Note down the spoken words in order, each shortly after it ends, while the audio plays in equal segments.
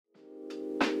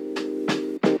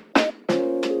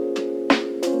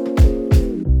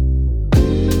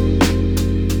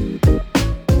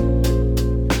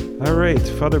right,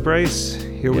 Father Bryce,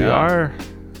 here we are.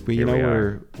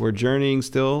 We're journeying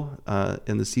still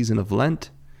in the season of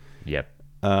Lent. Yep.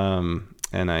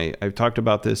 And I've talked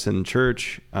about this in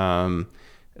church.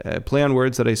 Play on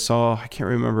words that I saw. I can't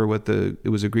remember it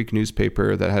was a Greek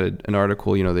newspaper that had an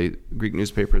article. You know, Greek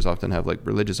newspapers often have like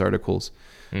religious articles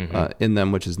in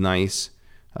them, which is nice,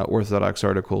 Orthodox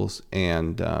articles.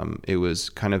 And it was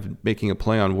kind of making a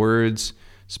play on words.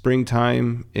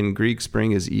 Springtime in Greek,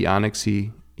 spring is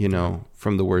ionaxi,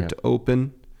 from the word to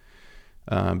open,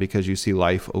 because you see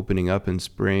life opening up in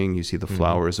spring. You see the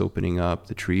flowers opening up,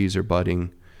 the trees are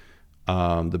budding,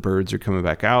 the birds are coming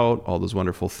back out, all those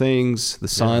wonderful things, the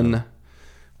sun,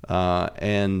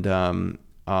 and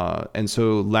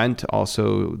so Lent,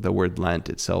 also the word Lent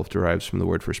itself derives from the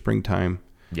word for springtime.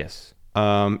 Yes.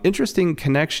 Interesting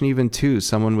connection even too.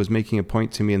 Someone was making a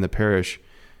point to me in the parish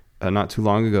not too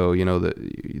long ago, that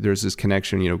there's this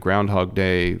connection, Groundhog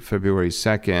Day, February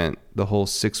 2nd, the whole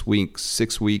 6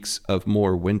 weeks of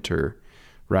more winter,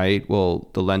 right?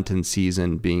 Well, the Lenten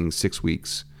season being 6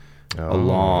 weeks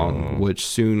along, which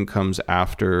soon comes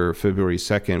after February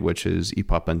 2nd, which is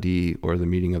Ipapandi, or the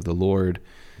meeting of the Lord.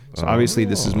 So obviously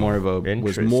this is more of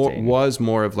was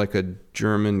more of like a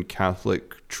German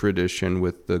Catholic tradition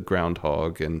with the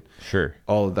groundhog and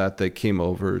all of that came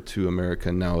over to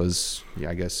America. Now is,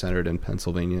 I guess, centered in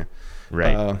Pennsylvania.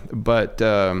 Right. But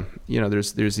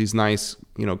there's these nice,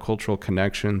 cultural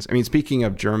connections. I mean, speaking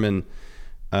of German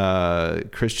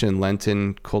Christian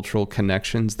Lenten cultural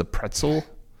connections, the pretzel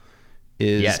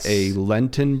is a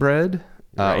Lenten bread.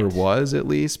 Or was, at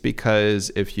least,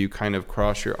 because if you kind of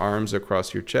cross your arms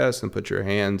across your chest and put your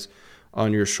hands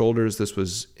on your shoulders, this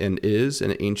was and is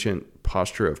an ancient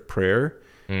posture of prayer.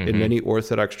 In many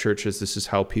Orthodox churches, this is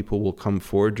how people will come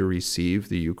forward to receive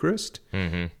the Eucharist.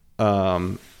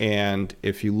 And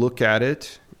if you look at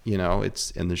it,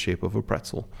 it's in the shape of a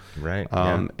pretzel. Right.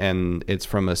 And it's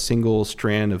from a single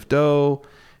strand of dough,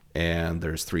 and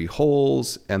there's 3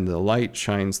 holes, and the light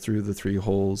shines through the 3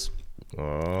 holes.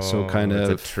 So kind of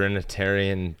it's a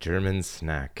Trinitarian German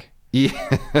snack.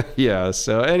 Yeah.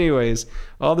 So anyways,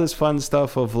 all this fun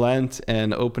stuff of Lent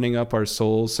and opening up our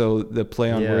souls. So the play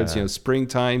on words,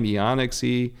 springtime,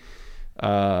 ionaxi,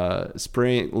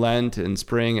 spring, Lent, and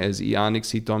spring as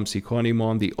ionaxi tom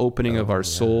sikonimon, the opening of our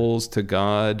souls to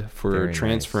God for very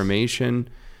transformation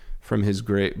from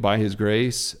by His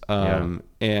grace.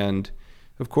 And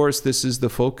of course, this is the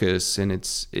focus, and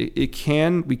we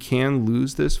can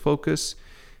lose this focus.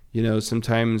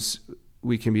 Sometimes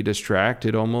we can be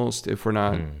distracted almost if we're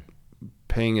not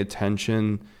paying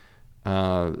attention.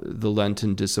 The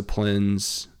Lenten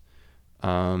disciplines,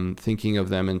 thinking of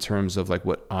them in terms of like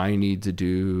what I need to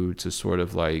do to sort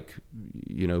of like,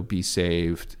 be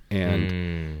saved.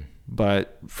 And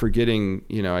but forgetting,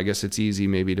 I guess it's easy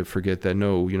maybe to forget that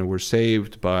we're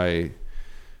saved by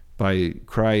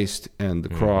Christ and the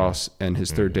cross and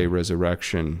His third day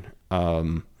resurrection.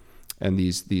 And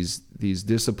these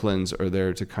disciplines are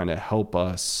there to kind of help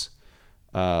us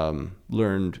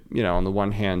learn, on the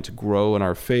one hand, to grow in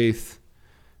our faith,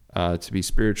 to be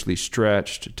spiritually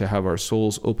stretched, to have our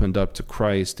souls opened up to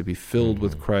Christ, to be filled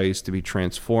with Christ, to be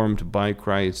transformed by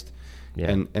Christ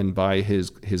and by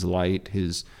His light,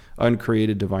 His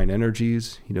uncreated divine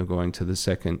energies, going to the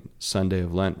second Sunday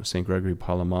of Lent with St. Gregory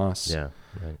Palamas. Yeah,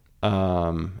 right.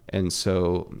 And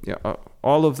so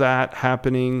all of that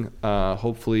happening,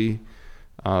 hopefully,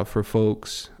 for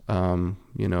folks, I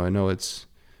know it's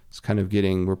kind of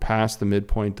we're past the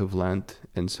midpoint of Lent.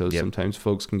 And so sometimes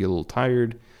folks can get a little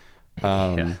tired.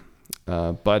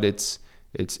 But it's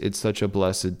such a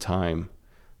blessed time,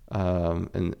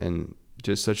 and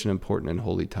just such an important and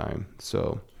holy time.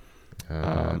 So,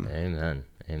 amen.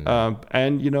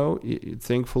 And,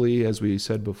 thankfully, as we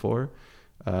said before,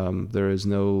 there is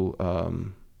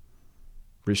no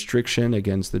restriction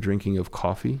against the drinking of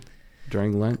coffee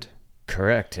during Lent.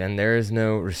 Correct. And there is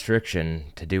no restriction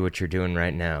to do what you're doing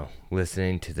right now,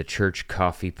 listening to the Church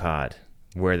Coffee Pod,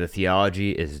 where the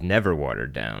theology is never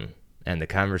watered down and the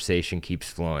conversation keeps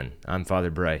flowing. I'm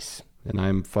Father Bryce. And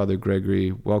I'm Father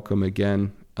Gregory. Welcome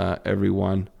again,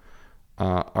 everyone.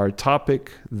 Our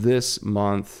topic this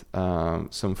month,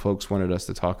 some folks wanted us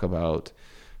to talk about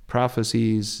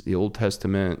prophecies, the Old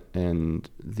Testament, and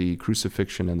the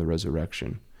crucifixion and the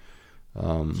resurrection.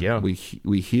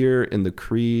 We hear in the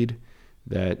Creed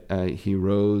that He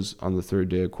rose on the third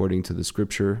day according to the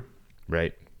Scripture.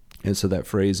 Right. And so that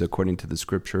phrase, according to the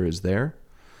Scripture, is there.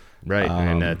 Right,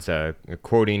 and that's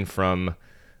quoting from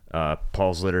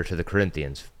Paul's letter to the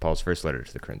Corinthians, Paul's first letter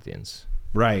to the Corinthians.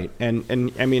 Right,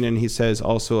 and I mean, and he says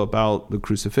also about the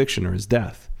crucifixion or His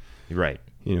death. Right.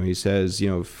 He says,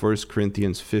 1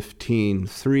 Corinthians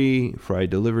 15:3, "For I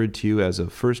delivered to you as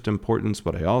of first importance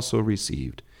what I also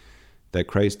received, that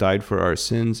Christ died for our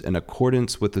sins in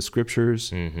accordance with the Scriptures,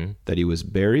 that he was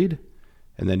buried,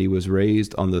 and that he was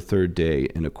raised on the third day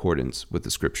in accordance with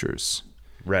the Scriptures."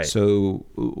 Right. So,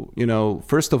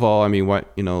 first of all,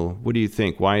 what do you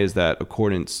think? Why is that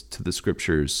accordance to the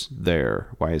Scriptures there?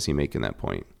 Why is he making that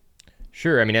point?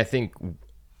 Sure. I think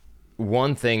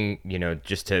one thing,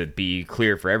 just to be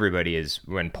clear for everybody, is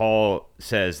when Paul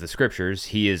says the Scriptures,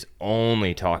 he is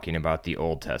only talking about the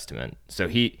Old Testament. So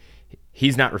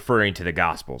he's not referring to the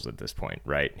Gospels at this point,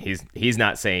 right? He's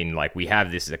not saying, like, we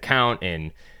have this account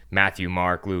in Matthew,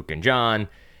 Mark, Luke, and John.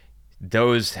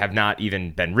 Those have not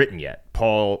even been written yet.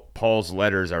 Paul's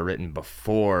letters are written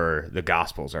before the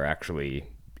Gospels are actually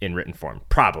in written form.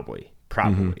 Probably.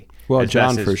 Well,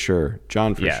 John for sure.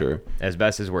 As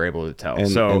best as we're able to tell.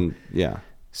 Yeah.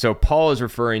 So Paul is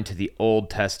referring to the Old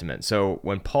Testament. So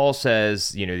when Paul says,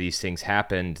 these things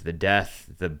happened, the death,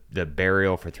 the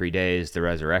burial for 3 days, the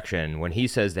resurrection, when he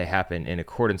says they happen in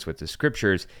accordance with the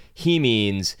Scriptures, he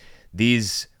means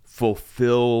these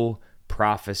fulfill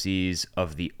prophecies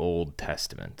of the Old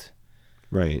Testament.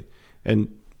 Right. And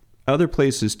other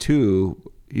places too,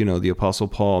 the Apostle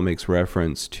Paul makes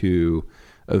reference to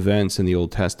events in the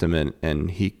Old Testament,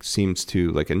 and he seems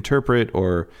to interpret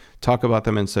or talk about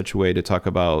them in such a way to talk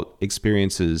about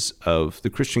experiences of the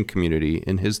Christian community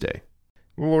in his day.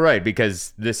 Well, right,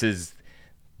 because this is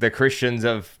the Christians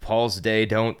of Paul's day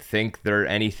don't think they're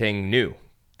anything new.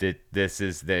 They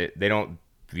don't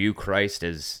view Christ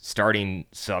as starting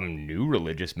some new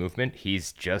religious movement.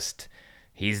 He's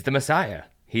the Messiah.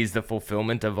 He's the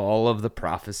fulfillment of all of the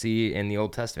prophecy in the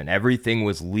Old Testament. Everything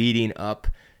was leading up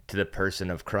to the person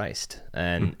of Christ.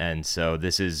 And so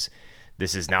this is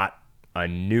not a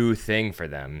new thing for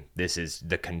them. This is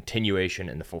the continuation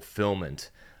and the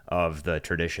fulfillment of the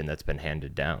tradition that's been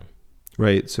handed down.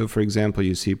 Right. So, for example,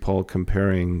 you see Paul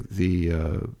comparing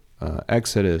the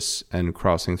Exodus and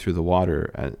crossing through the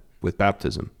water with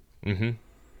baptism. And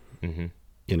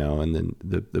then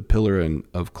the pillar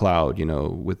of cloud,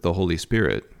 with the Holy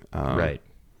Spirit. Right.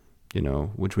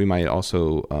 Which we might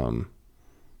also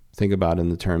think about in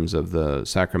the terms of the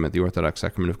sacrament, the Orthodox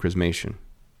sacrament of chrismation.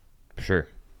 Sure.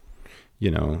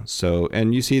 So,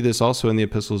 and you see this also in the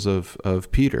epistles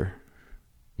of Peter.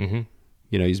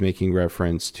 He's making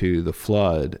reference to the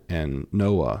flood and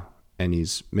Noah, and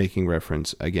he's making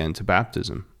reference again to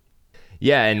baptism.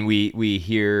 Yeah, and we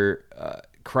hear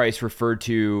Christ referred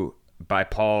to by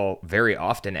Paul very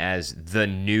often as the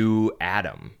new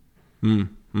Adam.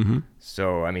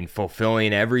 So,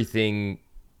 fulfilling everything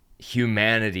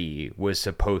humanity was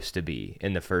supposed to be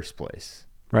in the first place.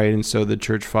 Right, and so the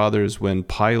church fathers, when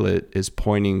Pilate is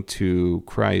pointing to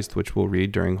Christ, which we'll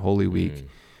read during Holy Week,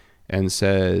 and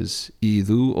says,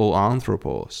 "Idou o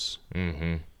anthropos,"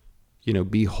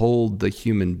 behold the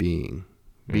human being.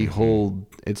 Behold,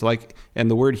 it's like, and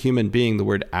the word human being, the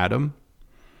word Adam,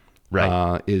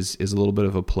 right, is a little bit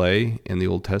of a play in the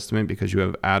Old Testament, because you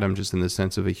have Adam just in the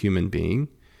sense of a human being.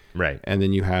 Right. And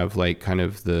then you have kind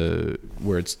of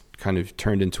where it's kind of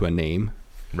turned into a name.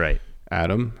 Right.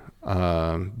 Adam.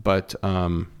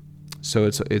 So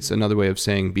it's another way of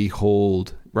saying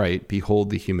behold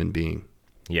the human being.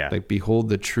 Yeah. Behold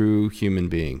the true human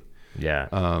being. Yeah.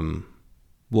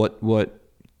 What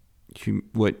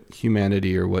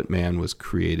humanity or what man was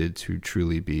created to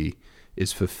truly be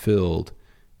is fulfilled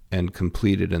and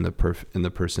completed in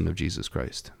the person of Jesus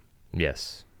Christ.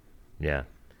 Yes. Yeah.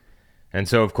 And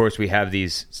so, of course, we have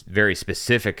these very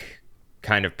specific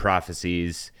kind of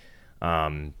prophecies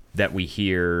that we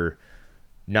hear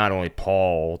not only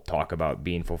Paul talk about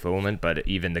being fulfillment, but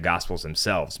even the Gospels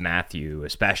themselves. Matthew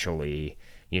especially,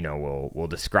 will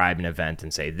describe an event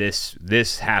and say,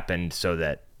 this happened so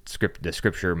that the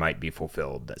Scripture might be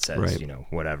fulfilled, that says, right,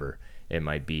 whatever it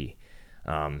might be.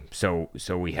 So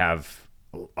we have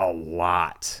a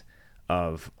lot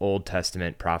of Old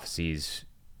Testament prophecies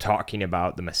talking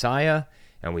about the Messiah,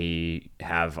 and we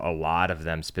have a lot of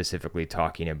them specifically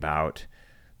talking about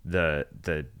the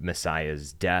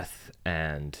Messiah's death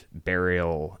and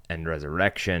burial and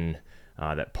resurrection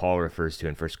that Paul refers to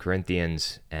in 1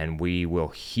 Corinthians, and we will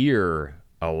hear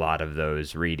a lot of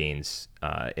those readings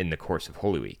in the course of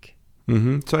Holy Week.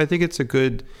 So I think it's a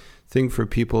good thing for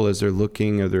people as they're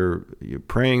looking or they're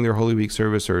praying their Holy Week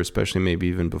service, or especially maybe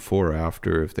even before or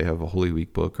after, if they have a Holy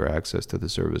Week book or access to the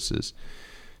services,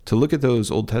 to look at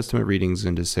those Old Testament readings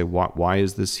and to say, why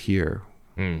is this here?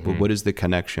 What is the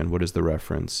connection? What is the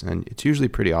reference? And it's usually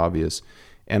pretty obvious.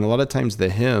 And a lot of times the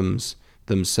hymns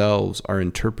themselves are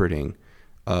interpreting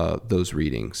those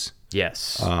readings.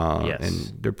 Yes.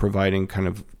 And they're providing kind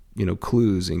of,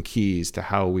 clues and keys to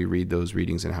how we read those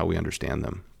readings and how we understand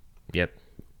them. Yep.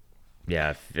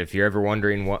 Yeah. If you're ever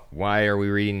wondering why are we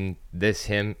reading this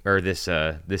hymn or this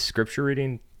scripture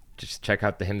reading, just check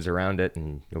out the hymns around it,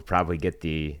 and you'll probably get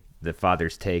the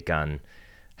Father's take on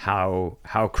how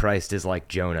Christ is like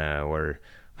Jonah, or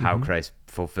how Christ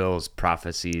fulfills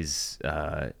prophecies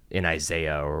in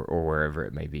Isaiah or wherever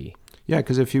it may be. Yeah,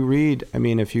 because if you read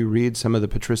some of the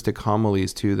patristic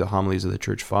homilies to the homilies of the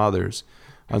Church Fathers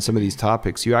on some of these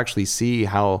topics, you actually see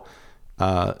how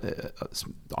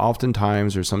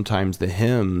oftentimes or sometimes the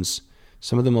hymns,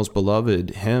 some of the most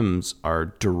beloved hymns, are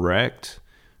direct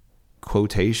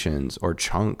quotations or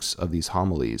chunks of these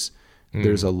homilies.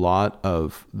 There's a lot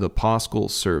of the Paschal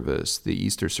service, the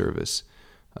Easter service,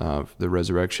 the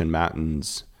resurrection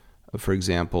matins, for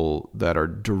example, that are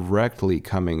directly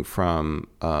coming from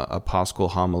a Paschal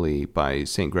homily by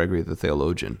St. Gregory the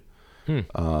Theologian.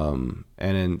 And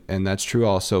that's true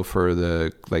also for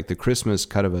the Christmas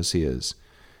Caravasias.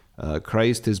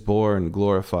 Christ is born,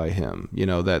 glorify him.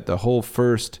 That the whole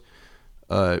first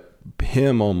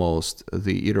hymn, almost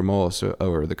the Irmos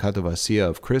or the Catavasia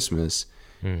of Christmas,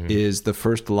 is the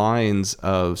first lines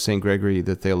of St. Gregory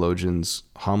the Theologian's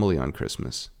homily on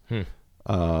Christmas.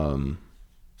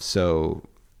 So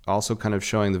also kind of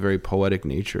showing the very poetic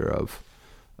nature of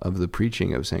the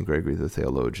preaching of St. Gregory the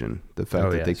Theologian, the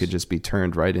fact that they could just be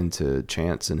turned right into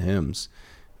chants and hymns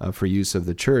for use of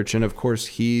the church. And of course,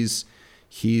 he's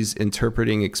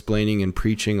interpreting, explaining, and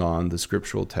preaching on the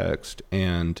scriptural text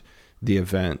and the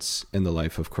events in the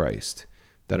life of Christ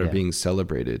that are being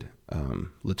celebrated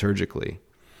liturgically.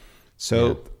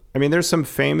 So, there's some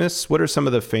famous, what are some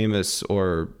of the famous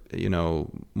or,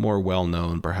 more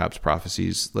well-known perhaps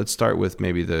prophecies? Let's start with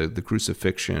maybe the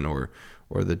crucifixion or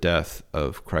the death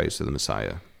of Christ or the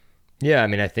Messiah. Yeah,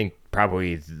 I think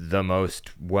probably the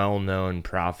most well-known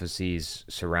prophecies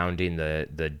surrounding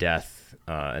the death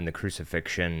and the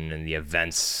crucifixion and the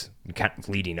events kind of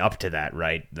leading up to that,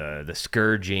 right? The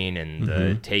scourging and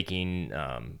the taking,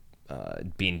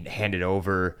 being handed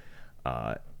over,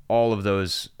 all of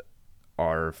those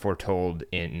are foretold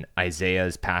in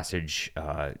Isaiah's passage,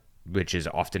 which is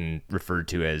often referred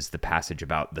to as the passage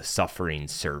about the suffering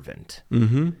servant.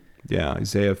 Yeah,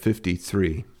 Isaiah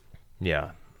 53.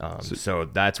 Yeah. So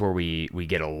that's where we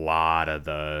get a lot of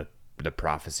the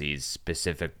prophecies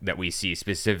specific that we see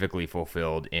specifically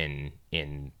fulfilled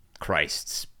in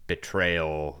Christ's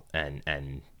betrayal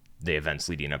and the events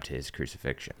leading up to his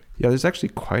crucifixion. Yeah, there's actually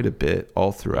quite a bit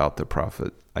all throughout the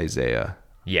prophet Isaiah.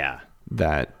 Yeah.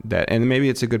 That and maybe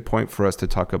it's a good point for us to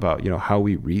talk about, how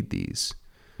we read these.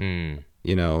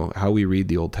 How we read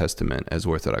the Old Testament as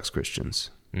Orthodox Christians.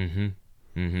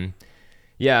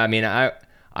 Yeah,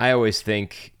 I always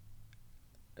think,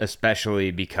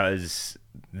 especially because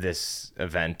this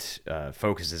event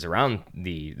focuses around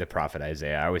the prophet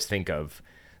Isaiah, I always think of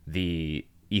the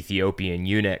Ethiopian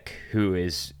eunuch who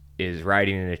is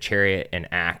riding in a chariot in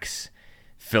Acts.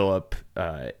 Philip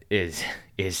is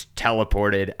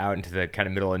teleported out into the kind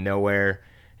of middle of nowhere,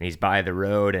 and he's by the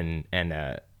road, and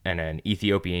an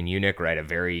Ethiopian eunuch, right, a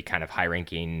very kind of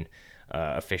high-ranking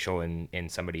official in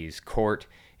somebody's court,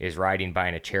 is riding by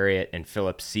in a chariot, and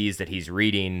Philip sees that he's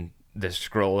reading the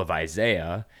scroll of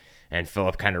Isaiah, and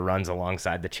Philip kind of runs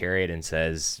alongside the chariot and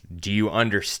says, "Do you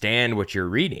understand what you're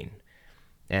reading?"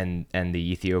 And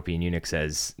the Ethiopian eunuch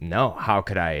says, "No, how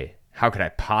could I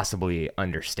possibly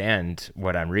understand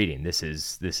what I'm reading? This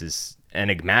is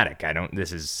enigmatic.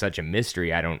 This is such a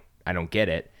mystery. I don't get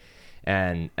it."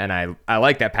 And I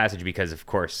like that passage because, of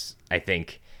course, I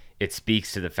think it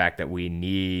speaks to the fact that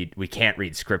we can't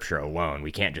read scripture alone.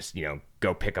 We can't just,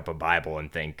 go pick up a Bible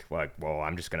and think like, well,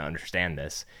 I'm just going to understand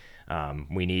this.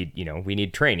 We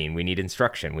need training, we need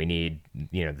instruction, we need,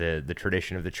 the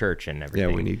tradition of the church and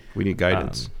everything. Yeah, we need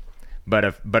guidance. But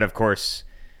of course,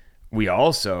 we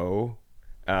also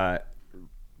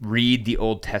read the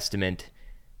Old Testament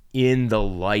in the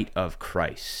light of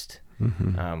Christ.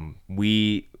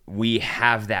 We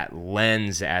have that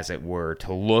lens, as it were,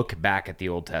 to look back at the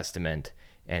Old Testament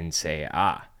and say,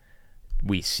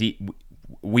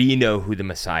 we know who the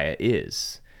Messiah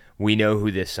is. We know who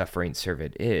this suffering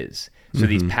servant is. So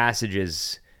these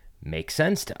passages make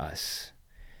sense to us.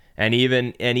 And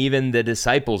even the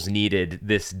disciples needed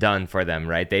this done for them,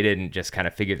 right? They didn't just kind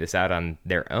of figure this out on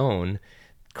their own.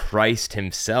 Christ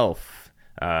himself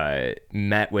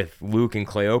met with Luke and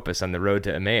Cleopas on the road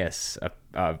to Emmaus,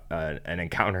 an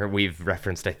encounter we've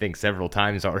referenced, I think, several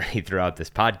times already throughout this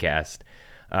podcast,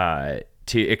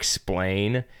 to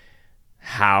explain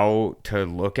how to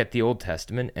look at the Old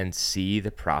Testament and see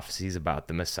the prophecies about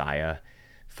the Messiah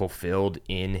fulfilled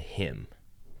in him.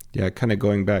 Yeah, kind of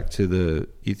going back to the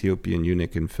Ethiopian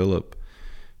eunuch in Philip,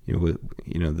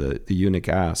 the eunuch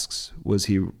asks, was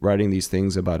he writing these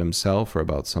things about himself or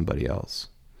about somebody else?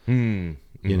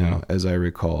 As I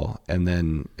recall. And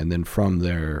then from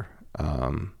there,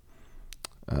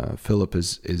 Philip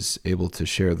is able to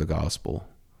share the gospel.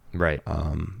 Right.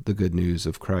 The good news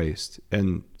of Christ.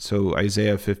 And so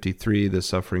Isaiah 53, the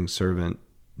suffering servant,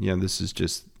 this is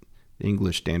just the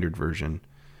English Standard Version,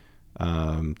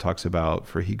 talks about,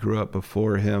 for he grew up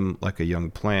before him like a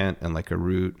young plant and like a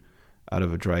root out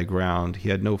of a dry ground. He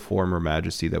had no form or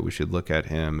majesty that we should look at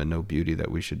him, and no beauty that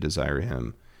we should desire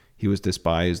him. He was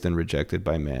despised and rejected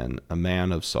by men, a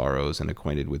man of sorrows and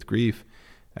acquainted with grief.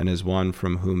 And as one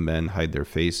from whom men hide their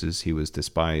faces, he was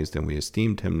despised, and we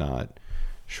esteemed him not.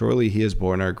 Surely he has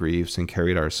borne our griefs and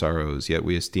carried our sorrows, yet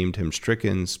we esteemed him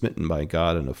stricken, smitten by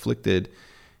God, and afflicted.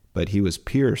 But he was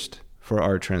pierced for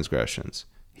our transgressions.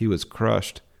 He was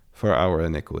crushed for our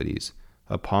iniquities.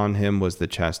 Upon him was the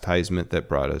chastisement that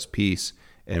brought us peace,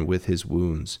 and with his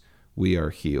wounds we are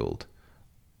healed.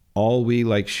 All we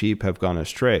like sheep have gone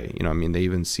astray. They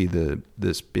even see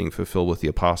this being fulfilled with the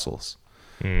apostles,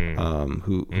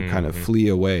 who kind of flee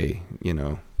away,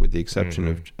 with the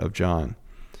exception of John.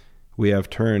 We have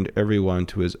turned everyone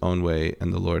to his own way,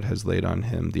 and the Lord has laid on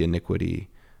him the iniquity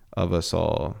of us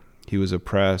all. He was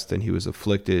oppressed and he was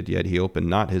afflicted, yet he opened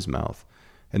not his mouth.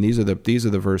 And these are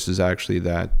the verses actually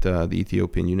that the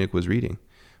Ethiopian eunuch was reading.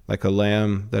 Like a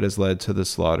lamb that is led to the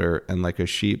slaughter, and like a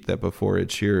sheep that before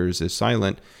its shearers is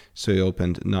silent, so he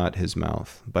opened not his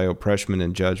mouth. By oppression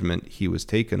and judgment he was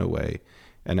taken away.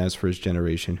 And as for his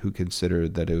generation, who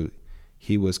considered that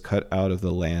he was cut out of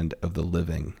the land of the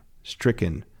living,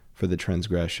 stricken for the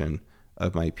transgression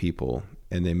of my people.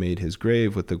 And they made his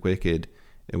grave with the wicked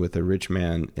and with a rich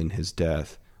man in his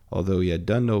death, although he had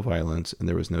done no violence and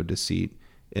there was no deceit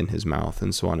in his mouth,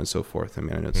 and so on and so forth. I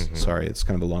mean, it's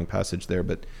kind of a long passage there,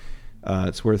 but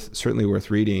it's certainly worth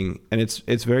reading. And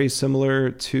it's very similar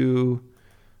to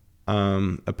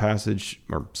a passage,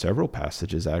 or several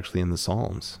passages actually, in the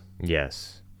Psalms.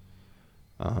 Yes.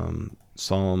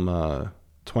 Psalm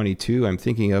 22, I'm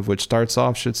thinking of, which starts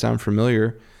off, should sound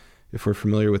familiar if we're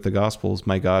familiar with the Gospels.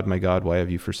 My God, why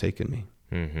have you forsaken me?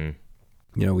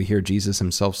 Mm-hmm. We hear Jesus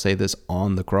himself say this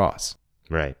on the cross.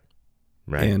 Right.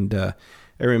 And I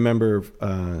remember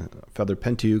Father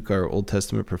Pentuke, our Old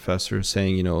Testament professor,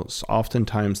 saying,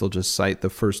 oftentimes they'll just cite the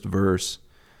first verse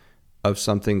of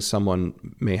something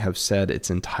someone may have said its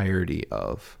entirety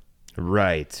of.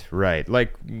 Right.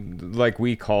 Like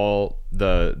we call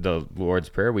the Lord's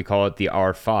Prayer, we call it the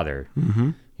Our Father.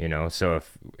 Mm-hmm. So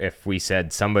if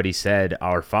somebody said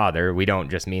Our Father, we don't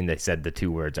just mean they said the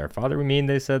two words Our Father, we mean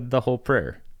they said the whole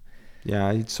prayer.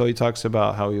 Yeah, so he talks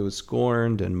about how he was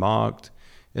scorned and mocked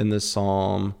in this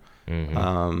psalm,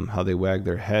 how they wagged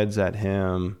their heads at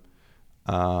him,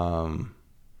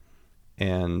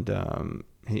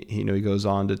 he goes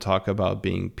on to talk about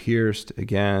being pierced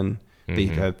again. They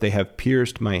have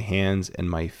pierced my hands and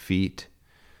my feet.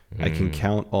 I can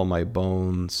count all my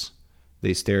bones.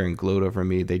 They stare and gloat over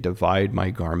me. They divide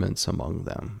my garments among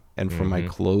them, and for my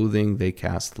clothing they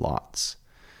cast lots.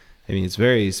 I mean, it's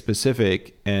very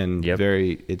specific, and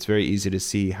it's very easy to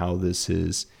see how this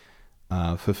is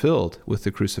fulfilled with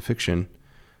the crucifixion.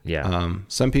 Yeah.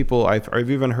 Some people, I've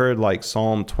even heard like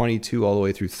Psalm 22 all the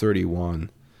way through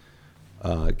 31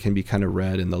 can be kind of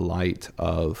read in the light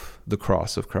of the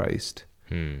cross of Christ.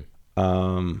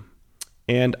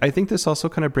 And I think this also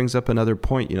kind of brings up another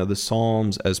point, the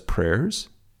Psalms as prayers.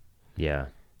 Yeah.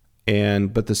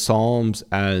 But the Psalms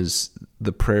as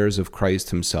the prayers of Christ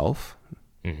himself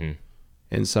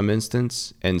in some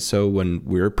instance. And so when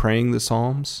we're praying the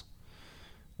Psalms,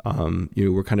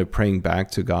 we're kind of praying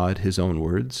back to God his own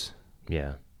words.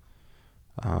 Yeah.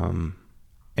 And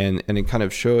it kind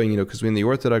of showing, because in the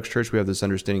Orthodox Church, we have this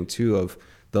understanding too of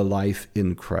the life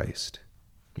in Christ.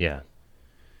 Yeah.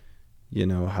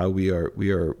 How we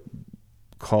are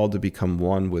called to become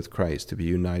one with Christ, to be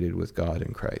united with God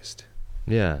in Christ.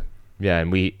 Yeah. Yeah.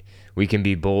 And we can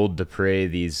be bold to pray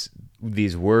these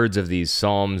words of these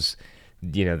Psalms,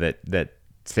 that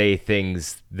say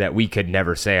things that we could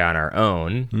never say on our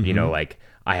own, like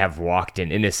I have walked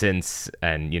in innocence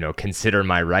and, consider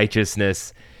my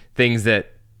righteousness, things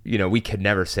that, we could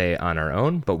never say on our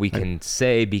own, but we can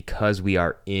say because we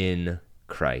are in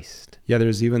Christ. Yeah,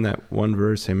 there's even that one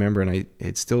verse I remember, and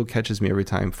it still catches me every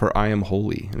time, for I am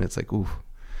holy. And it's like, ooh.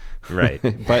 Right.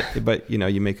 but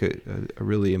you make a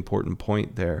really important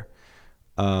point there.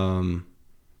 As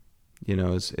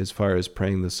far as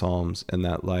praying the Psalms in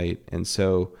that light. And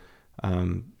so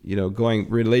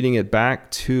relating it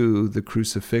back to the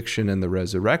crucifixion and the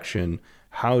resurrection,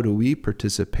 how do we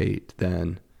participate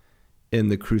then in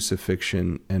the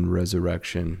crucifixion and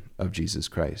resurrection of Jesus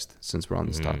Christ, since we're on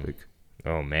this topic?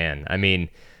 Oh, man. I mean,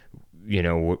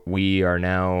 we are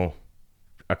now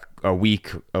a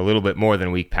week, a little bit more than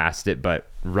a week past it, but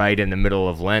right in the middle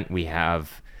of Lent, we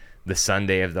have the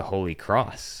Sunday of the Holy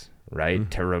Cross, right?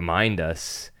 To remind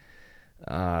us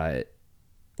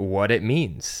what it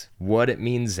means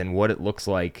and what it looks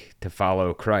like to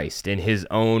follow Christ in his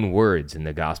own words in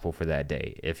the gospel for that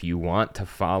day. If you want to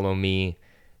follow me,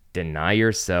 deny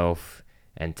yourself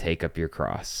and take up your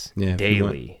cross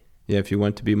daily. If you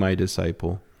want to be my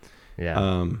disciple. Yeah.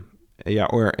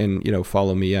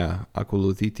 Follow me. Yeah.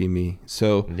 Akuluthiti me.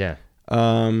 So, yeah.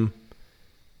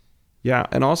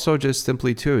 And also just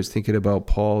simply too, I was thinking about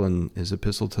Paul and his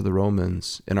epistle to the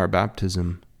Romans. In our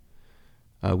baptism,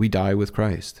 we die with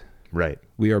Christ. Right.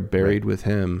 We are buried with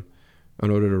him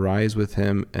in order to rise with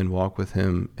him and walk with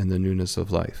him in the newness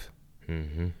of life.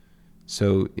 Mm-hmm.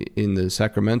 So in the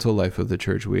sacramental life of the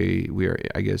church, we are,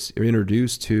 I guess,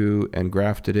 introduced to and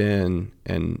grafted in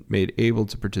and made able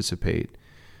to participate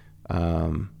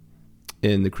in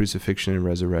the crucifixion and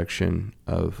resurrection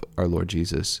of our Lord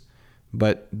Jesus.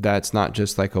 But that's not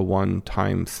just like a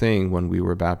one-time thing when we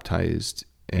were baptized,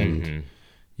 and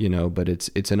but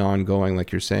it's an ongoing,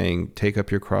 like you're saying, take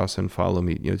up your cross and follow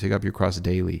me. Take up your cross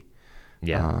daily,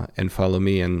 and follow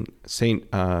me. And Saint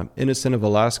Innocent of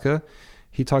Alaska,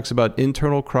 he talks about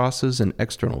internal crosses and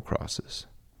external crosses.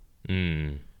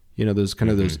 Those kind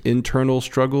of those internal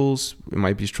struggles. It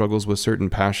might be struggles with certain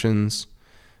passions,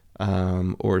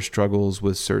 or struggles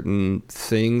with certain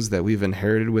things that we've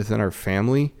inherited within our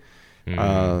family.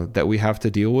 That we have to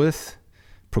deal with,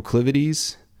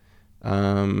 proclivities,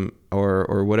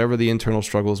 or whatever the internal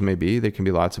struggles may be. There can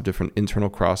be lots of different internal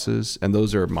crosses, and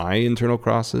those are my internal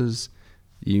crosses.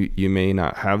 You may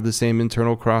not have the same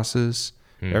internal crosses.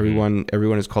 Everyone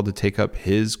is called to take up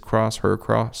his cross, her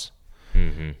cross.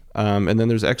 And then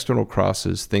there's external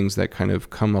crosses, things that kind of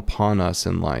come upon us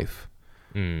in life,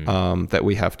 that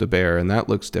we have to bear, and that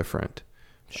looks different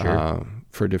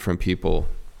for different people.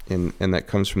 And that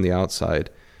comes from the outside.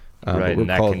 Right, and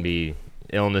that can be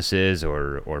illnesses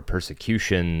or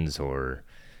persecutions or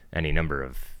any number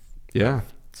of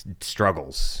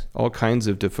struggles. All kinds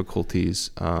of difficulties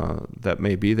that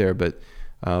may be there. But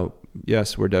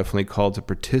yes, we're definitely called to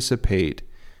participate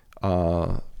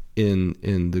in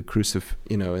the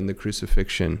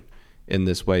crucifixion in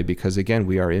this way, because again,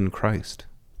 we are in Christ.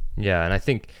 Yeah, and I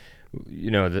think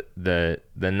the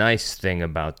nice thing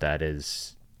about that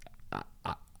is,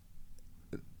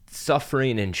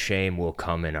 suffering and shame will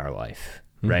come in our life,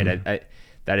 right?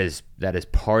 That is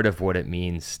part of what it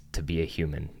means to be a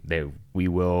human. We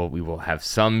will have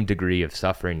some degree of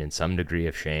suffering and some degree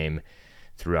of shame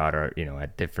throughout our,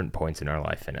 at different points in our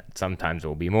life, and sometimes it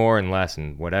will be more and less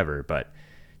and whatever. But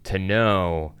to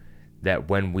know that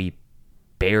when we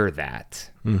bear that,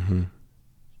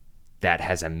 that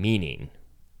has a meaning.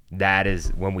 That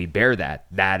is when we bear that.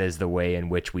 That is the way in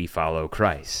which we follow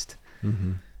Christ.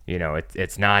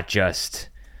 It's not just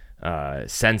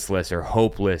senseless or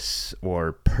hopeless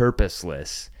or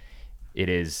purposeless. It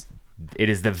is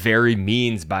the very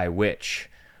means by which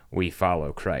we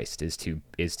follow Christ is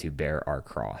to bear our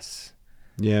cross.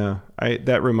 Yeah,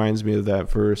 that reminds me of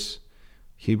that verse,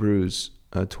 Hebrews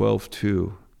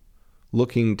 12:2,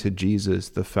 looking to Jesus,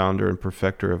 the founder and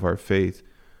perfecter of our faith,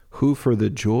 who for the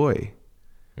joy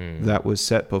that was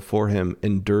set before him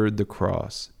endured the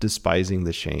cross, despising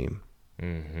the shame.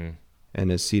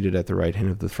 And is seated at the right hand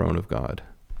of the throne of God.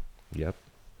 Yep.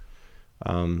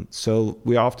 So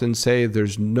we often say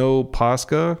there's no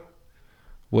Pascha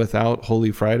without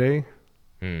Holy Friday,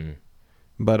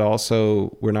 but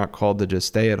also we're not called to just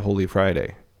stay at Holy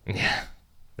Friday. Yeah,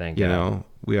 thank God.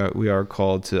 We are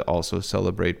called to also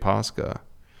celebrate Pascha.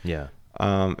 Yeah.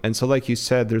 And so, like you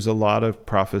said, there's a lot of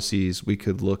prophecies we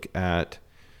could look at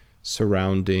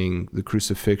surrounding the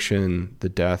crucifixion, the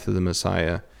death of the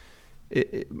Messiah.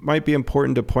 It might be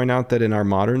important to point out that in our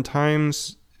modern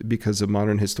times, because of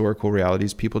modern historical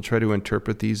realities, people try to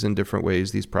interpret these in different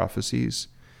ways, these prophecies,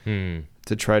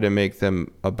 to try to make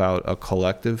them about a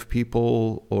collective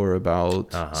people or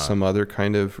about some other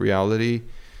kind of reality.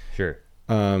 Sure.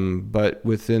 But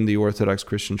within the Orthodox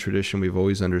Christian tradition, we've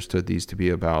always understood these to be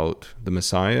about the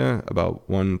Messiah, about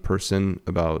one person,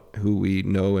 about who we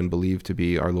know and believe to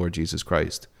be our Lord Jesus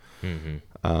Christ.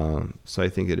 So I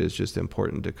think it is just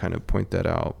important to kind of point that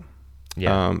out.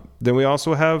 Yeah. Then we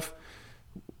also have,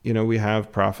 we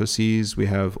have prophecies, we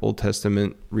have Old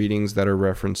Testament readings that are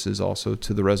references also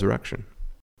to the resurrection.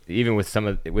 even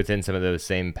within some of those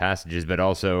same passages, but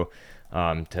also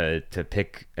to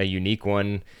pick a unique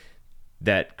one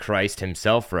that Christ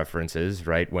himself references,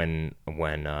 right? When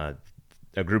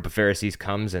a group of Pharisees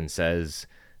comes and says,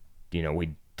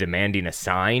 we demanding a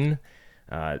sign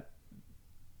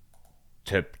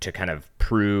to kind of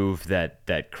prove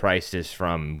that Christ is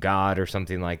from God or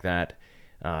something like that.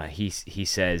 He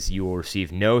says, you will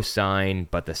receive no sign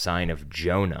but the sign of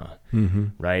Jonah,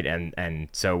 right? And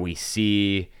so we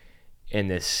see in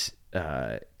this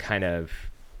kind of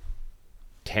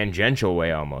tangential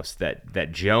way almost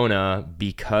that Jonah,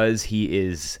 because he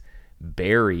is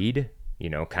buried,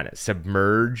 kind of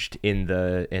submerged in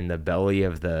the belly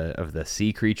of the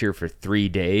sea creature for 3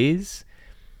 days,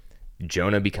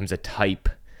 Jonah becomes a type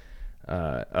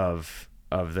of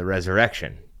the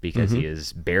resurrection, because he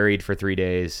is buried for 3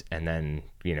 days and then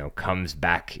comes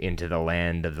back into the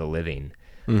land of the living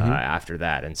after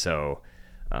that. And so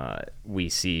we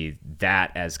see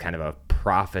that as kind of a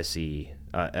prophecy,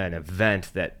 an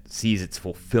event that sees its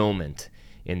fulfillment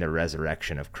in the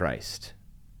resurrection of Christ,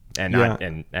 and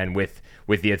with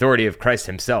the authority of Christ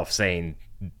himself saying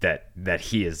that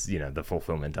he is the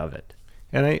fulfillment of it.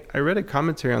 And I read a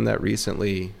commentary on that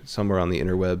recently somewhere on the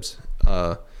interwebs,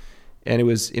 and it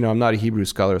was, I'm not a Hebrew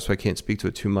scholar, so I can't speak to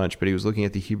it too much, but he was looking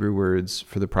at the Hebrew words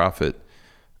for the prophet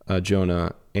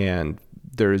Jonah, and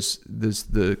there's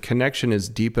the connection is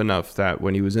deep enough that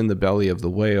when he was in the belly of the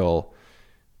whale,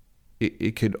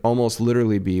 it could almost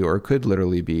literally be, or could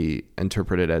literally be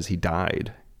interpreted as he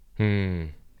died.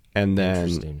 And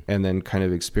then kind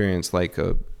of experience like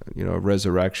a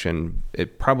resurrection.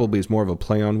 It probably is more of a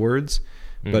play on words,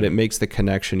 but it makes the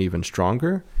connection even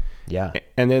stronger. Yeah.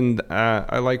 And then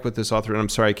I like what this author, and I'm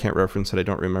sorry I can't reference it, I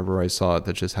don't remember where I saw it.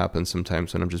 That just happens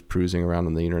sometimes when I'm just cruising around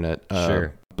on the internet.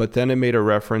 Sure. But then it made a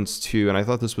reference to, and I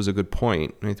thought this was a good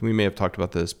point, I think we may have talked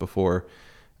about this before,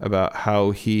 about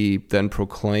how he then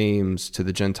proclaims to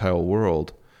the Gentile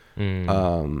world,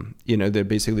 that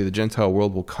basically the Gentile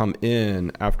world will come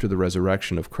in after the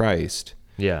resurrection of Christ.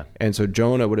 Yeah. And so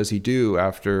Jonah, what does he do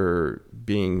after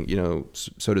being,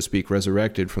 so to speak,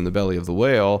 resurrected from the belly of the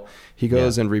whale? He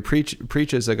goes and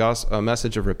preaches a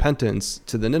message of repentance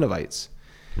to the Ninevites.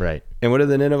 Right. And what do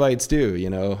the Ninevites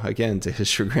do? Again, to his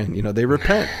chagrin, they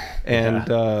repent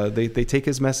and they take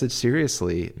his message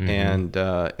seriously, and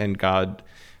God,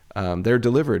 they're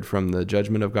delivered from the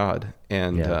judgment of God,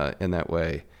 and in that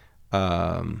way,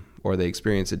 or they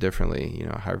experience it differently.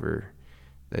 However,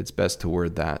 it's best to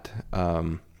word that.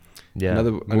 In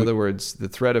other words, the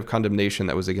threat of condemnation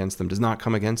that was against them does not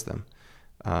come against them,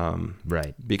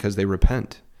 right? Because they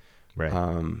repent. Right.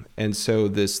 And so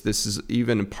this is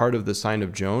even part of the sign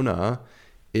of Jonah,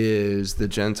 is the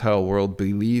Gentile world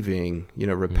believing,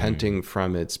 repenting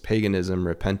from its paganism,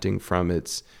 repenting from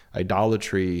its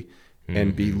idolatry,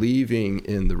 and believing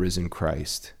in the risen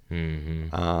Christ.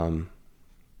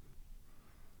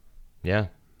 Yeah.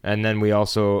 And then we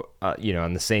also,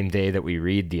 on the same day that we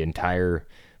read the entire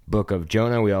book of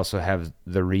Jonah, we also have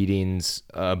the readings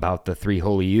about the 3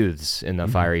 holy youths in the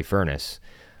fiery furnace.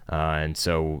 And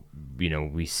so,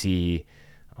 we see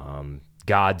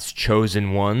God's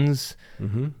chosen ones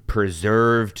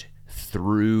preserved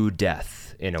through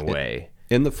death in a way.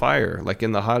 In the fire, like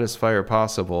in the hottest fire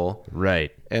possible.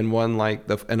 Right. And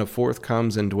and a fourth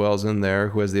comes and dwells in there,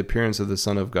 who has the appearance of the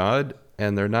Son of God,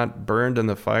 and they're not burned in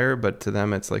the fire, but to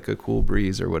them it's like a cool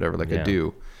breeze or whatever, like a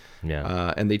dew.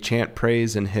 Yeah. And they chant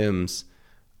praise and hymns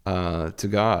to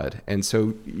God. And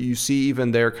so you see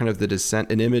even there kind of the descent,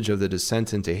 an image of the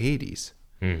descent into Hades.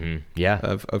 Yeah.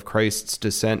 Of Christ's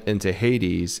descent into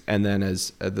Hades, and then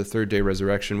as the third day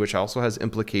resurrection, which also has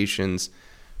implications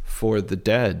for the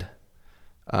dead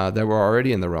that were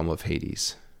already in the realm of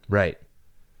Hades. Right.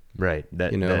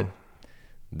 That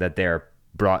they are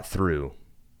brought through.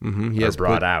 He has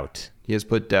brought out. He has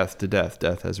put death to death.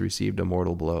 Death has received a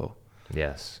mortal blow.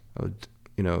 Yes.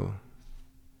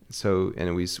 So,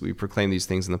 and we proclaim these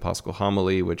things in the Paschal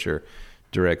Homily, which are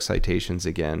direct citations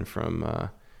again from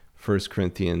 1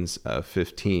 Corinthians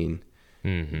 15,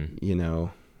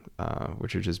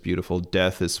 which are just beautiful.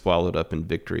 Death is swallowed up in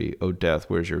victory. O death,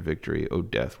 where's your victory? O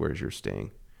death, where's your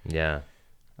sting? Yeah.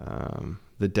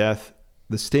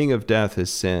 The sting of death is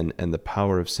sin, and the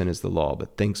power of sin is the law.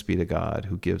 But thanks be to God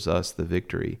who gives us the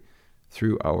victory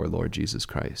through our Lord Jesus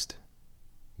Christ.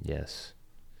 Yes.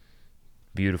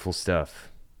 Beautiful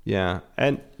stuff. Yeah.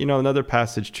 And, another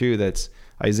passage too, that's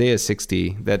Isaiah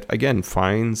 60, that again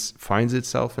finds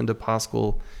itself into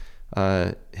Paschal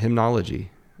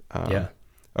hymnology.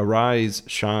 Arise,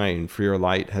 shine, for your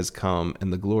light has come,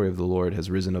 and the glory of the Lord has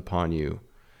risen upon you.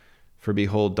 For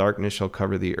behold, darkness shall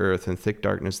cover the earth, and thick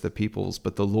darkness the peoples.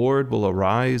 But the Lord will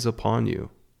arise upon you,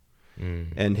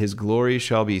 and his glory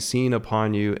shall be seen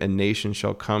upon you, and nations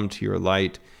shall come to your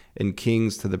light, and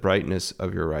kings to the brightness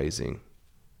of your rising.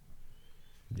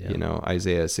 Yeah.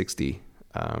 Isaiah 60.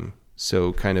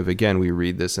 So kind of, again, we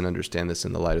read this and understand this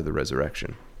in the light of the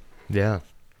resurrection. Yeah,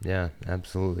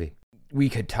 absolutely. We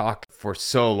could talk for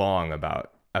so long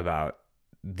about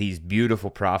these beautiful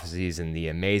prophecies and the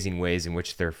amazing ways in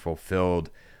which they're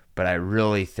fulfilled, but I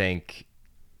really think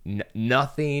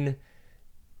nothing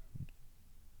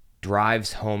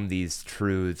drives home these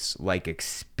truths like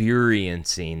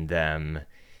experiencing them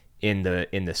in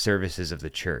the services of the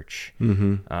church.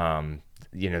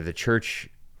 The church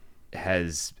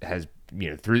has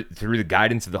through the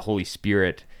guidance of the Holy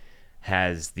Spirit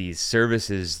has these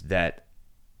services that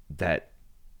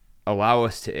allow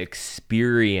us to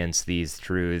experience these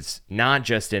truths, not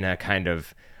just in a kind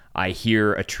of I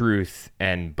hear a truth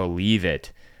and believe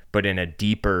it, but in a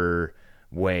deeper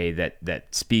way that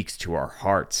speaks to our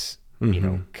hearts,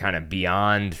 kind of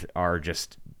beyond our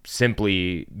just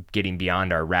simply getting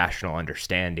beyond our rational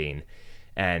understanding.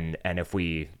 And if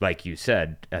we, like you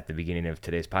said at the beginning of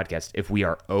today's podcast, if we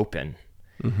are open,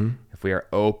 if we are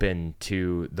open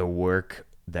to the work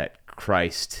that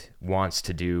Christ wants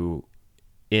to do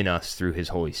in us through his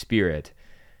Holy Spirit,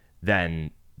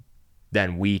 then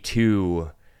we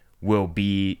too will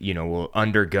be, will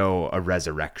undergo a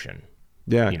resurrection.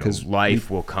 Yeah, because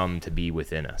life will come to be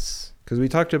within us. Because we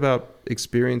talked about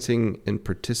experiencing and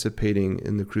participating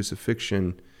in the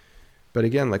crucifixion. But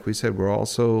again, like we said, we're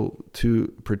also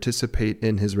to participate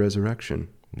in his resurrection.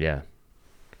 Yeah.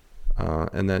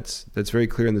 And that's very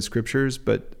clear in the scriptures,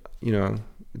 but,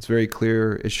 it's very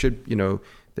clear. It should,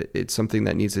 that it's something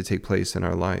that needs to take place in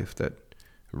our life. That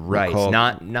right.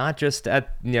 Not just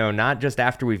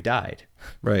after we've died.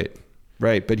 Right.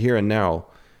 But here and now.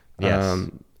 Yes.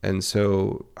 And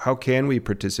so how can we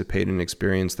participate and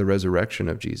experience the resurrection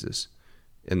of Jesus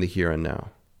in the here and now?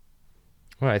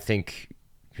 Well, I think,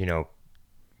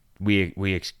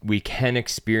 we can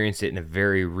experience it in a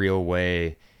very real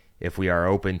way if we are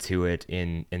open to it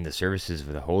in the services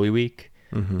of the Holy Week.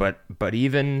 But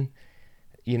even,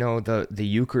 the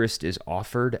Eucharist is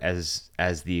offered as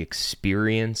the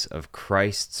experience of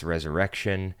Christ's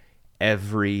resurrection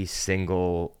every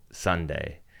single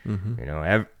Sunday.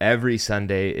 Every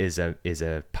Sunday is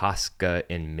a Pascha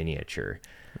in miniature.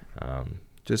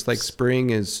 Just like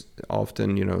spring is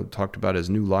often, talked about as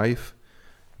new life.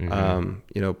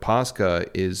 Pascha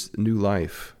is new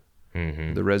life.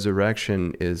 The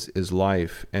resurrection is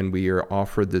life, and we are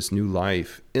offered this new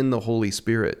life in the Holy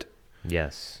Spirit.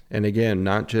 Yes. And again,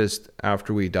 not just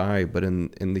after we die, but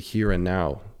in the here and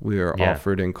now, we are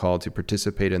offered and called to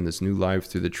participate in this new life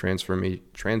through the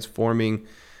transforming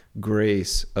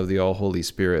grace of the All Holy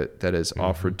Spirit that is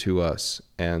offered to us.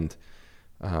 And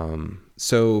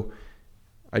so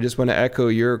I just want to echo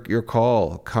your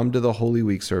call. Come to the Holy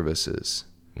Week services.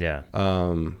 Yeah.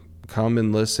 Come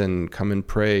and listen, come and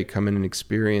pray, come in and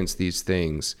experience these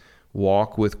things.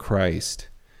 Walk with Christ.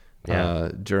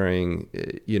 During,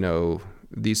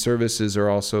 these services are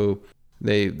also,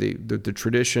 the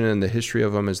tradition and the history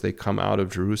of them is they come out of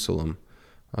Jerusalem,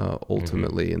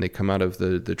 ultimately, and they come out of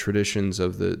the traditions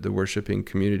of the worshiping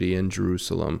community in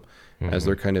Jerusalem as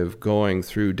they're kind of going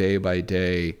through day by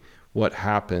day what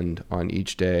happened on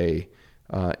each day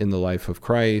in the life of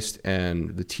Christ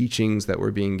and the teachings that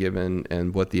were being given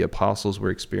and what the apostles were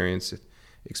experiencing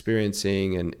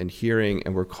and hearing,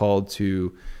 and were called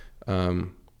to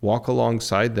walk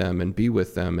alongside them and be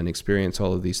with them and experience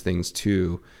all of these things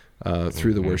too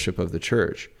through the worship of the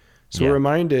church. So we're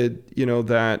reminded,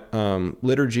 that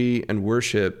liturgy and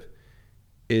worship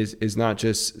is not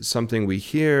just something we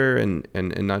hear and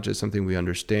not just something we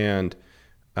understand,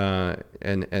 and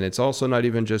it's also not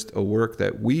even just a work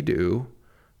that we do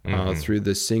through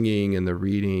the singing and the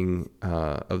reading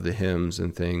of the hymns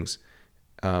and things,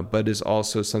 but is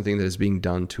also something that is being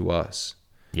done to us.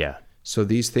 Yeah. So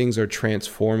these things are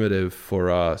transformative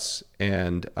for us,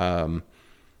 and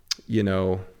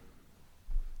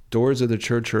doors of the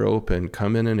church are open.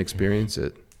 Come in and experience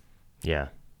it. Yeah,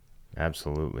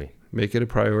 absolutely. Make it a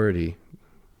priority.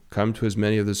 Come to as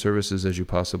many of the services as you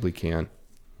possibly can.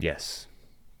 Yes.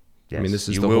 I mean, this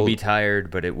is you will be tired,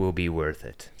 but it will be worth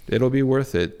it. It'll be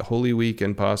worth it. Holy Week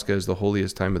and Pascha is the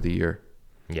holiest time of the year.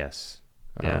 Yes.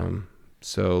 Yeah.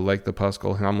 So like the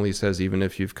Paschal homily says, even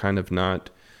if you've kind of not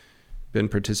been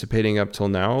participating up till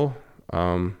now,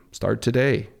 start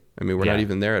today. I mean, we're not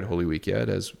even there at Holy Week yet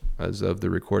as of the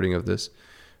recording of this.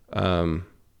 But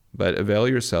avail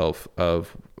yourself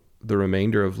of the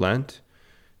remainder of Lent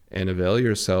and avail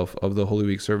yourself of the Holy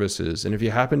Week services. And if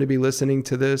you happen to be listening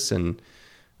to this and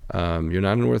you're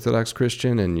not an Orthodox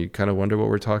Christian and you kind of wonder what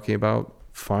we're talking about,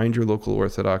 find your local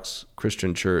Orthodox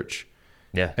Christian church.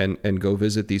 Yeah. And go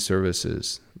visit these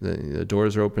services. The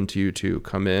doors are open to you to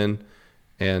come in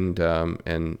and come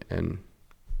in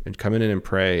and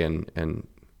pray and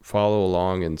follow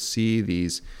along and see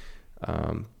these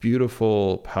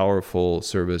beautiful, powerful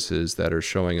services that are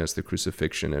showing us the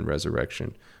crucifixion and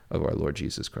resurrection of our Lord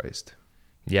Jesus Christ.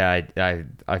 Yeah, I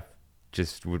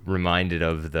just reminded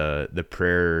of the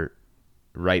prayer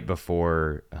right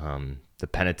before the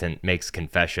penitent makes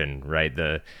confession, right?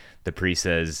 The priest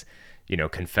says,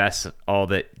 confess all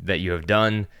that you have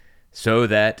done, so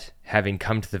that having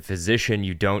come to the physician,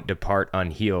 you don't depart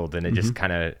unhealed. And it just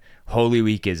kind of, Holy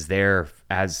Week is there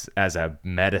as a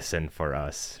medicine for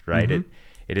us, right?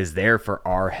 It is there for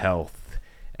our health.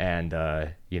 And,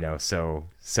 so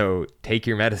take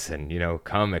your medicine,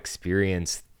 come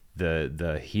experience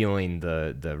the healing,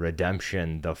 the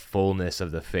redemption, the fullness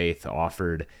of the faith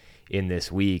offered in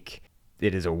this week.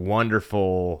 It is a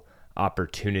wonderful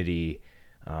opportunity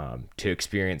to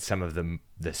experience some of the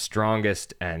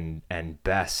strongest and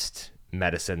best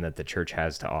medicine that the church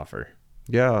has to offer.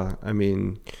 Yeah, I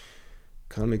mean,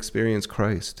 come experience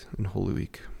Christ in Holy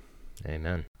Week.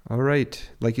 Amen. All right,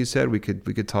 like you said, we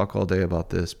could talk all day about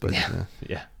this, but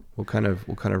yeah. We'll kind of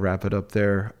wrap it up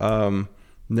there.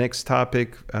 Next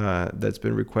topic that's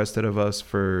been requested of us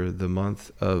for the month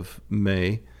of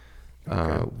May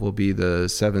will be the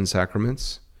 7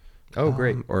 sacraments. Oh,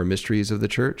 great. Or mysteries of the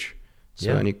church.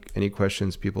 So Yeah. any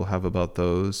questions people have about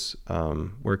those,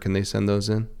 where can they send those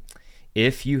in?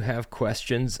 If you have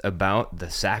questions about the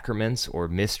sacraments or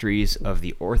mysteries of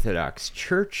the Orthodox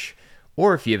Church,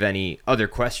 or if you have any other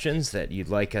questions that you'd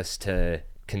like us to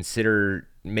consider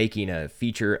making a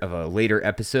feature of a later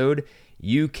episode,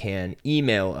 you can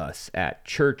email us at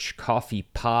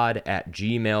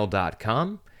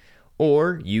churchcoffeepod@gmail.com,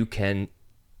 or you can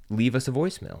leave us a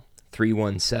voicemail,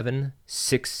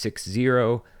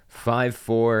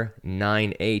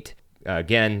 317-660-5498.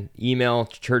 Again, email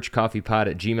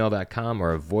churchcoffeepod@gmail.com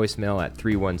or a voicemail at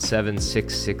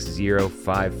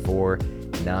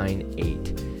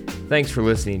 317-660-5498. Thanks for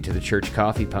listening to the Church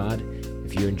Coffee Pod.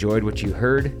 If you enjoyed what you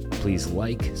heard, please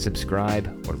like, subscribe,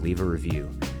 or leave a review.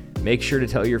 Make sure to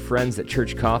tell your friends that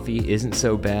church coffee isn't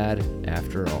so bad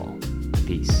after all.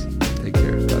 Peace. Take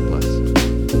care. God bless.